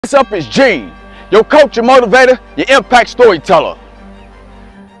What's up, it's Gene, your coach and motivator, your impact storyteller.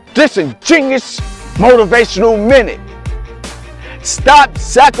 Disingenuous motivational minute. Stop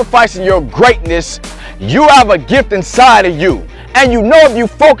sacrificing your greatness. You have a gift inside of you, and you know if you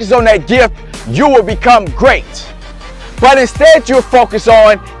focus on that gift, you will become great. But instead you focus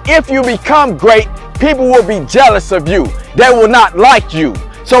on, if you become great, people will be jealous of you. They will not like you.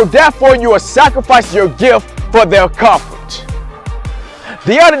 So therefore you are sacrificing your gift for their comfort.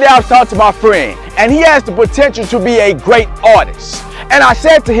 The other day I was talking to my friend, and he has the potential to be a great artist. And I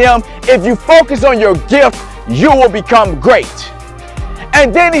said to him, if you focus on your gift, you will become great.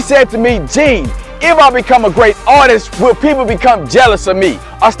 And then he said to me, Gene, if I become a great artist, will people become jealous of me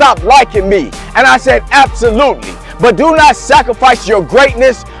or stop liking me? And I said, absolutely. But do not sacrifice your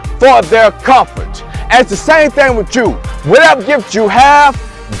greatness for their comfort. And it's the same thing with you. Whatever gift you have,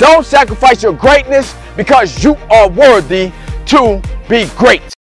 don't sacrifice your greatness, because you are worthy to be great.